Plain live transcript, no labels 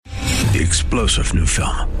The explosive new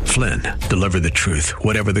film, Flynn, deliver the truth,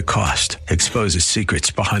 whatever the cost, exposes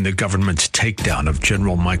secrets behind the government's takedown of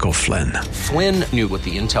General Michael Flynn. Flynn knew what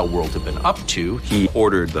the intel world had been up to. He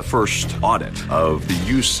ordered the first audit of the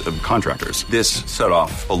use of contractors. This set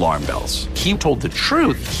off alarm bells. He told the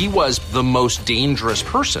truth. He was the most dangerous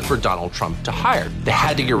person for Donald Trump to hire. They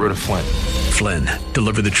had to get rid of Flynn. Flynn,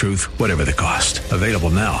 deliver the truth, whatever the cost. Available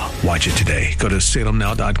now. Watch it today. Go to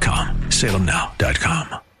salemnow.com.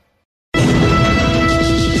 salemnow.com.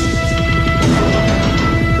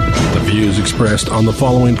 The views expressed on the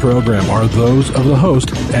following program are those of the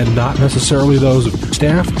host and not necessarily those of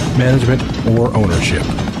staff, management, or ownership.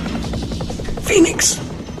 Phoenix,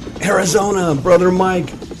 Arizona, Brother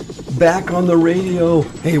Mike, back on the radio.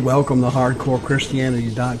 Hey, welcome to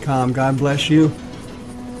HardcoreChristianity.com. God bless you.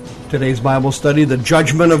 Today's Bible study, the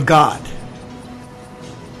judgment of God.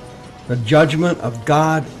 The judgment of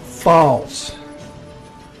God falls.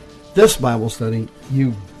 This Bible study,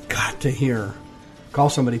 you've got to hear. Call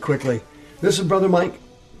somebody quickly. This is Brother Mike.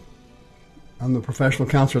 I'm the professional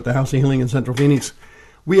counselor at the House of Healing in Central Phoenix.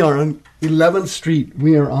 We are on 11th Street.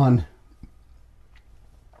 We are on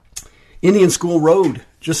Indian School Road,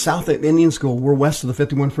 just south of Indian School. We're west of the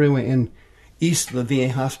 51 freeway and east of the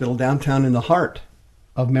VA hospital, downtown in the heart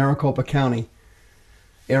of Maricopa County,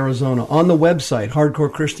 Arizona. On the website,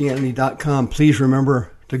 hardcorechristianity.com. Please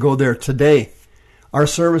remember to go there today. Our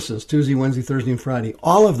services, Tuesday, Wednesday, Thursday, and Friday,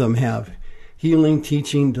 all of them have healing,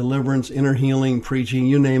 teaching, deliverance, inner healing, preaching,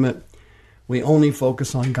 you name it. We only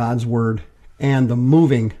focus on God's Word and the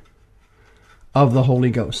moving of the Holy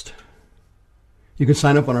Ghost. You can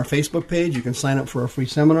sign up on our Facebook page. You can sign up for a free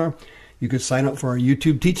seminar. You can sign up for our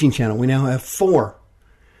YouTube teaching channel. We now have 4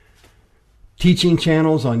 teaching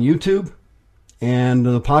channels on YouTube. And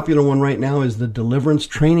the popular one right now is the Deliverance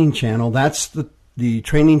Training Channel. That's the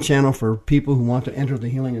training channel for people who want to enter the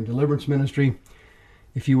healing and deliverance ministry.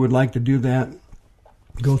 If you would like to do that,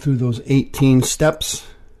 go through those 18 steps,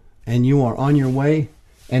 and you are on your way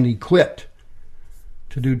and equipped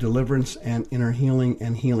to do deliverance and inner healing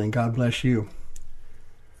and healing. God bless you.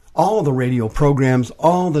 All the radio programs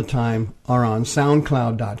all the time are on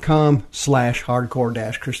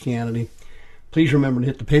soundcloud.com/hardcore-christianity. Please remember to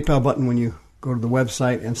hit the PayPal button when you go to the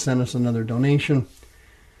website and send us another donation.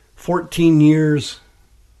 14 years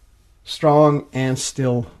strong and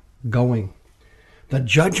still going. The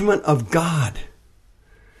judgment of God.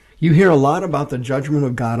 You hear a lot about the judgment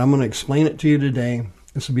of God. I'm going to explain it to you today.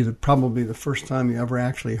 This will be probably the first time you ever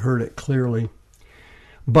actually heard it clearly.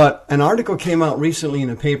 But an article came out recently in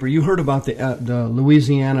a paper. You heard about the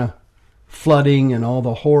Louisiana flooding and all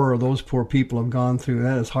the horror those poor people have gone through.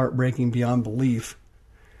 That is heartbreaking beyond belief.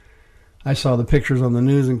 I saw the pictures on the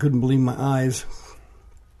news and couldn't believe my eyes.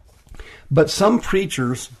 But some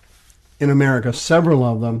preachers in America, several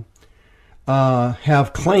of them,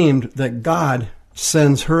 have claimed that God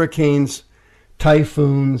sends hurricanes,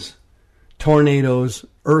 typhoons, tornadoes,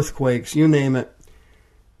 earthquakes, you name it.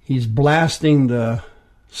 He's blasting the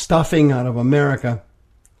stuffing out of America.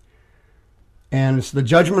 And it's the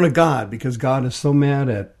judgment of God because God is so mad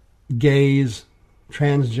at gays,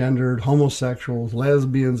 transgendered, homosexuals,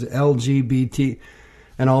 lesbians, LGBT,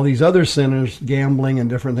 and all these other sinners, gambling and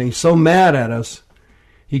different things. So mad at us,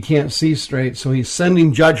 he can't see straight, so he's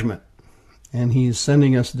sending judgment. And he's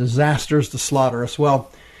sending us disasters to slaughter us.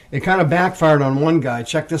 Well, it kind of backfired on one guy.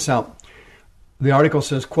 Check this out. The article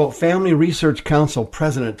says, quote, Family Research Council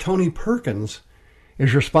President Tony Perkins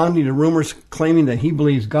is responding to rumors claiming that he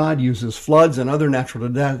believes God uses floods and other natural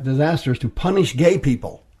disasters to punish gay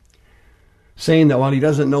people, saying that while he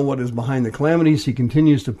doesn't know what is behind the calamities, he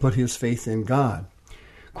continues to put his faith in God.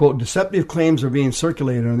 Quote, deceptive claims are being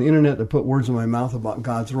circulated on the internet that put words in my mouth about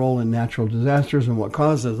God's role in natural disasters and what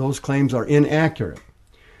causes those claims are inaccurate.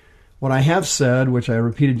 What I have said, which I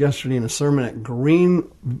repeated yesterday in a sermon at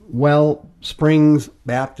Greenwell Springs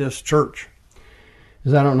Baptist Church,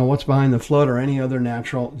 is I don't know what's behind the flood or any other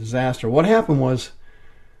natural disaster. What happened was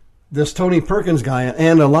this Tony Perkins guy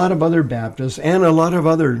and a lot of other Baptists and a lot of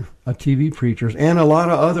other TV preachers and a lot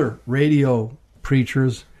of other radio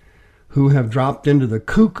preachers who have dropped into the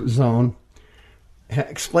kook zone,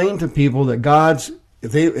 explain to people that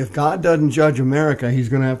if God doesn't judge America, he's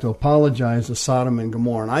going to have to apologize to Sodom and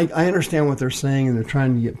Gomorrah. And I understand what they're saying, and they're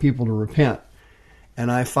trying to get people to repent.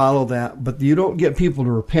 And I follow that. But you don't get people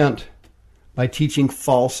to repent by teaching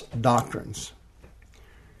false doctrines.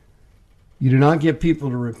 You do not get people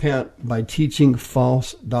to repent by teaching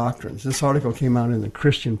false doctrines. This article came out in the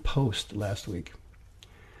Christian Post last week.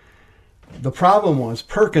 The problem was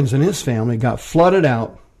Perkins and his family got flooded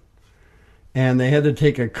out, and they had to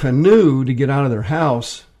take a canoe to get out of their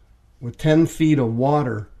house with 10 feet of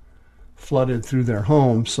water flooded through their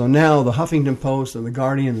homes. So now the Huffington Post and the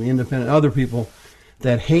Guardian and the Independent, other people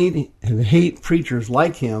that hate preachers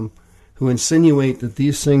like him who insinuate that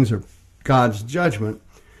these things are God's judgment,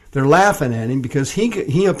 they're laughing at him because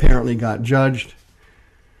he apparently got judged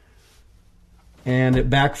and it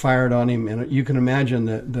backfired on him. And you can imagine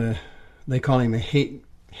that they call him a hate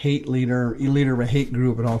leader, a leader of a hate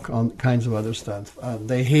group, and all kinds of other stuff.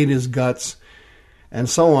 They hate his guts and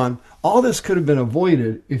so on. All this could have been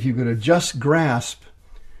avoided if you could have just grasped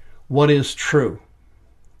what is true.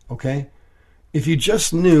 Okay? If you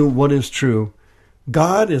just knew what is true,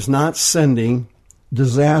 God is not sending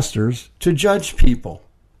disasters to judge people.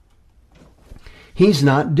 He's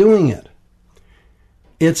not doing it.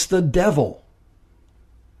 It's the devil.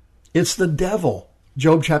 It's the devil.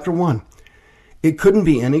 Job chapter 1. It couldn't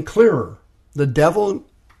be any clearer. The devil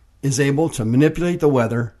is able to manipulate the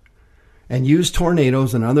weather and use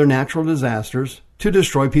tornadoes and other natural disasters to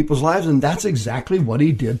destroy people's lives. And that's exactly what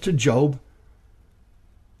he did to Job's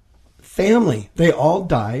family. They all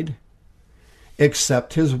died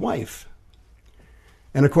except his wife.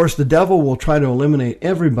 And of course, the devil will try to eliminate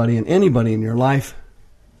everybody and anybody in your life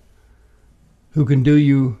who can do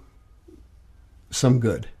you some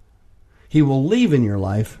good. He will leave in your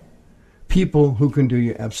life people who can do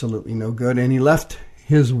you absolutely no good. And he left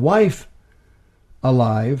his wife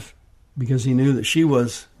alive because he knew that she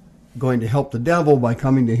was going to help the devil by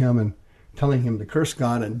coming to him and telling him to curse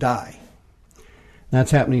God and die.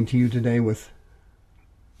 That's happening to you today with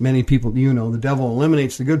many people. You know, the devil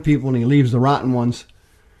eliminates the good people and he leaves the rotten ones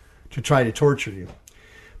to try to torture you.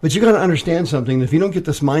 But you got to understand something. If you don't get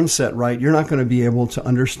this mindset right, you're not going to be able to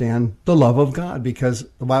understand the love of God, because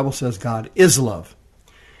the Bible says God is love.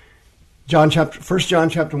 1 John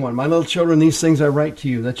chapter 1. My little children, these things I write to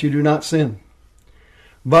you, that you do not sin.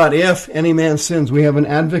 But if any man sins, we have an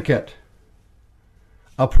advocate,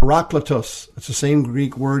 a parakletos. It's the same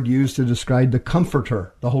Greek word used to describe the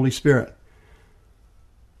comforter, the Holy Spirit.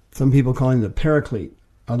 Some people call him the paraclete.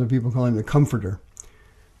 Other people call him the comforter.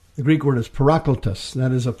 The Greek word is parakletos.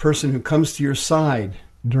 That is a person who comes to your side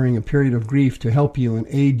during a period of grief to help you and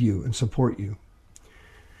aid you and support you.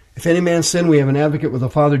 If any man sin, we have an advocate with the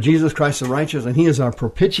Father, Jesus Christ the righteous, and he is our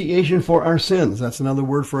propitiation for our sins. That's another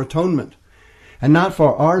word for atonement. And not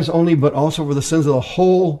for ours only, but also for the sins of the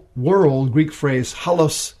whole world. Greek phrase,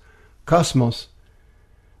 halos, kosmos,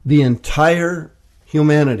 the entire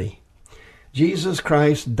humanity. Jesus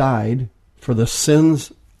Christ died for the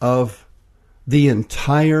sins of the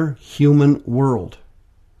entire human world.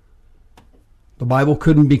 The Bible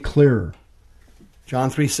couldn't be clearer. John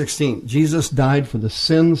 3:16, Jesus died for the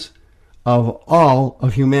sins of all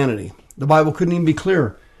of humanity. The Bible couldn't even be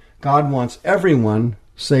clearer. God wants everyone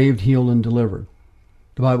saved, healed, and delivered.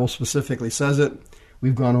 The Bible specifically says it.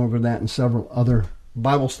 We've gone over that in several other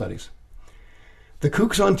Bible studies. The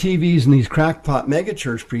kooks on TVs and these crackpot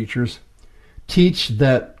megachurch preachers teach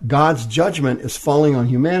that God's judgment is falling on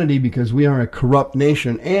humanity because we are a corrupt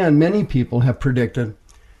nation, and many people have predicted,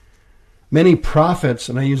 many prophets,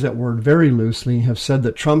 and I use that word very loosely, have said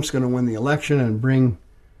that Trump's going to win the election and bring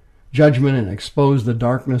judgment and expose the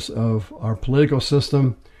darkness of our political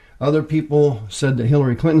system. Other people said that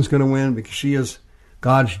Hillary Clinton's going to win because she is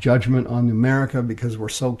God's judgment on America because we're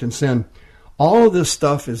soaked in sin. All of this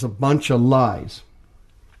stuff is a bunch of lies.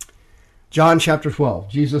 John chapter 12,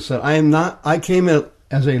 Jesus said, I came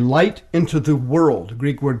as a light into the world,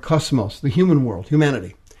 Greek word kosmos, the human world,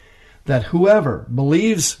 humanity, that whoever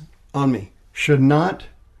believes on me should not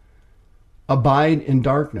abide in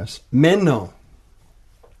darkness. Meno,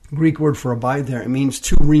 Greek word for abide there, it means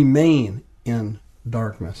to remain in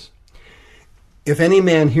darkness. If any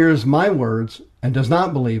man hears my words and does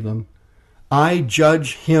not believe them, I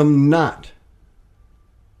judge him not.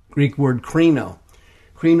 Greek word krino.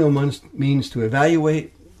 Krino means to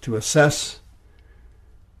evaluate, to assess,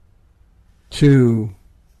 to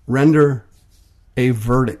render a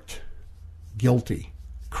verdict. Guilty.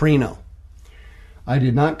 Krino. I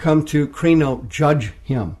did not come to krino, judge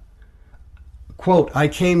him. Quote, I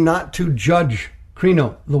came not to judge,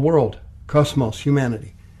 krino, the world, kosmos,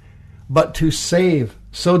 humanity, but to save,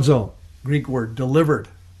 sozo, Greek word, delivered,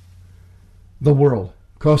 the world,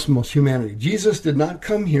 cosmos, humanity. Jesus did not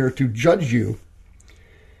come here to judge you.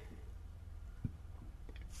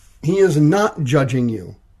 He is not judging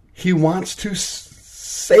you. He wants to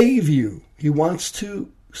save you. He wants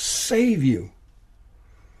to save you.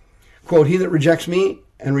 Quote, he that rejects me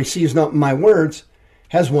and receives not my words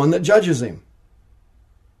has one that judges him.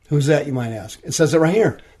 Who's that, you might ask? It says it right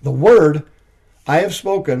here. The word I have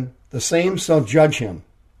spoken, the same shall judge him.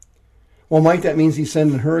 Well, Mike, that means he's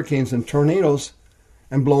sending hurricanes and tornadoes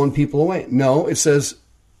and blowing people away. No, it says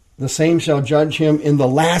the same shall judge him in the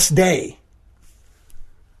last day.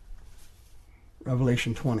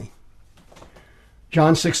 Revelation 20.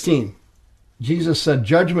 John 16. Jesus said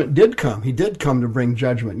judgment did come. He did come to bring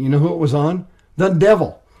judgment. You know who it was on? The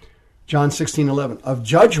devil. John 16:11. Of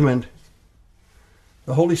judgment,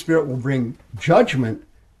 the Holy Spirit will bring judgment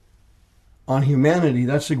on humanity.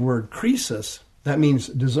 That's the word krisis. That means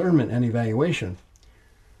discernment and evaluation.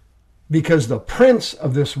 Because the prince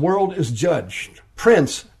of this world is judged.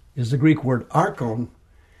 Prince is the Greek word archon,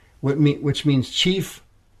 which means chief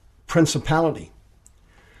principality.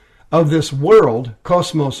 Of this world,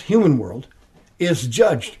 cosmos, human world, is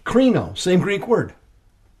judged. Krino, same Greek word.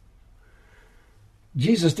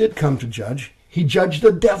 Jesus did come to judge. He judged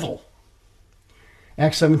the devil.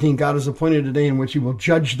 Acts 17, God has appointed a day in which he will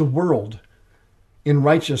judge the world in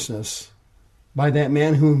righteousness by that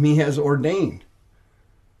man whom he has ordained.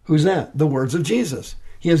 Who's that? The words of Jesus.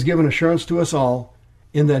 He has given assurance to us all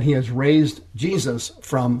in that he has raised Jesus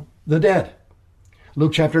from the dead.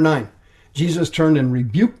 Luke chapter 9. Jesus turned and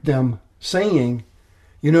rebuked them, saying,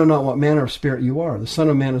 you know not what manner of spirit you are. The Son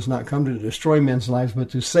of Man has not come to destroy men's lives, but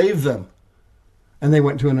to save them. And they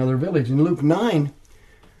went to another village. In Luke 9,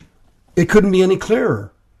 it couldn't be any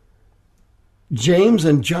clearer. James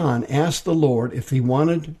and John asked the Lord if he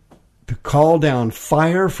wanted to call down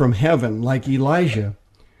fire from heaven like Elijah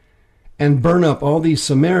and burn up all these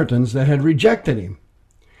Samaritans that had rejected him.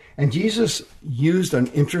 And Jesus used an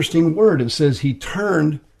interesting word. It says he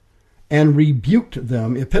turned and rebuked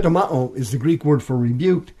them. Epitomao is the Greek word for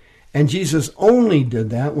rebuked. And Jesus only did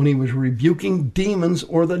that when he was rebuking demons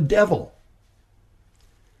or the devil.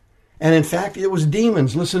 And in fact, it was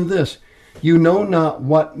demons. Listen to this. You know not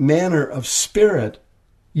what manner of spirit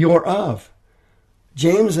you're of.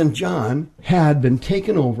 James and John had been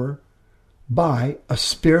taken over by a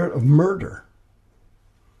spirit of murder.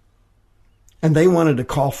 And they wanted to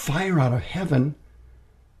call fire out of heaven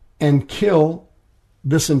and kill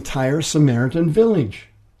this entire Samaritan village.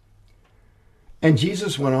 And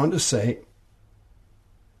Jesus went on to say,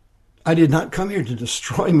 I did not come here to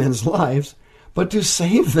destroy men's lives, but to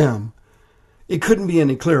save them. It couldn't be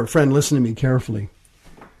any clearer. Friend, listen to me carefully.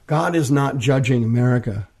 God is not judging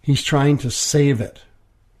America. He's trying to save it.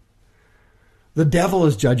 The devil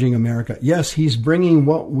is judging America. Yes, he's bringing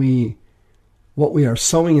what we are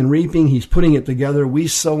sowing and reaping. He's putting it together. We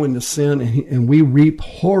sow into sin and we reap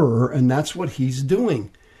horror, and that's what he's doing.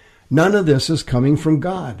 None of this is coming from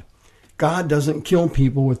God. God doesn't kill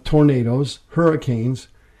people with tornadoes, hurricanes.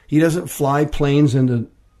 He doesn't fly planes into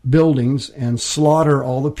buildings and slaughter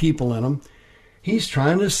all the people in them. He's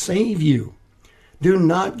trying to save you. Do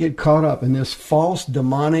not get caught up in this false,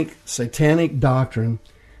 demonic, satanic doctrine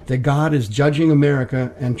that God is judging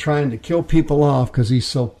America and trying to kill people off because he's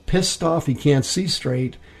so pissed off he can't see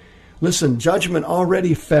straight. Listen, judgment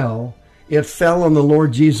already fell. It fell on the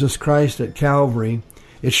Lord Jesus Christ at Calvary.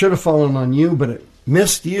 It should have fallen on you, but it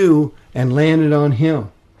missed you and landed on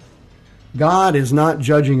him. God is not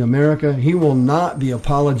judging America. He will not be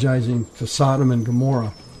apologizing to Sodom and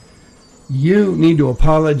Gomorrah. You need to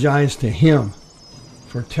apologize to him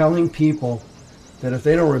for telling people that if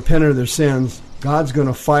they don't repent of their sins, God's going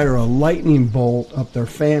to fire a lightning bolt up their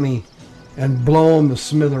fanny and blow them to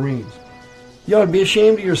smithereens. You ought to be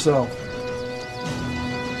ashamed of yourself.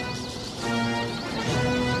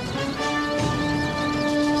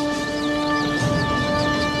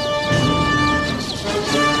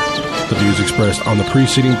 The views expressed on the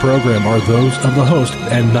preceding program are those of the host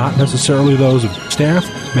and not necessarily those of staff,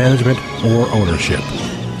 management, or ownership.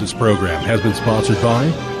 This program has been sponsored by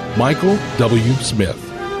Michael W. Smith.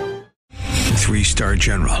 3-star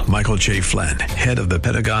General Michael J. Flynn, head of the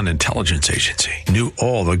Pentagon Intelligence Agency, knew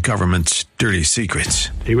all the government's dirty secrets.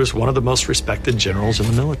 He was one of the most respected generals in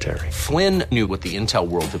the military. Flynn knew what the intel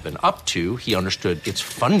world had been up to. He understood its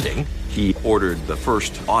funding. He ordered the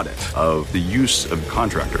first audit of the use of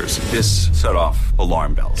contractors. This set off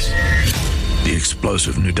alarm bells. The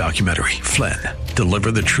explosive new documentary, Flynn,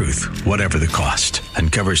 Deliver the Truth, Whatever the Cost,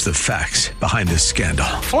 uncovers the facts behind this scandal.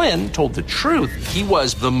 Flynn told the truth. He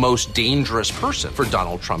was the most dangerous person for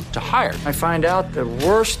Donald Trump to hire. I find out the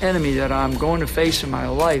worst enemy that I'm going to face in my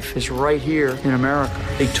life is right here in America.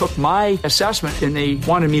 They took my assessment and they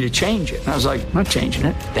wanted me to change it. And I was like, I'm not changing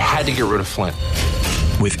it. They had to get rid of Flynn.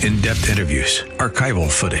 With in-depth interviews, archival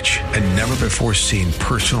footage, and never-before-seen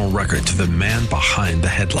personal records of the man behind the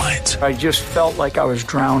headlines. I just felt like I was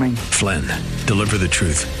drowning. Flynn, Deliver the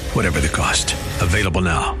Truth, Whatever the Cost. Available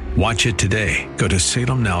now. Watch it today. Go to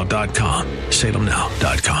salemnow.com.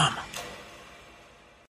 salemnow.com.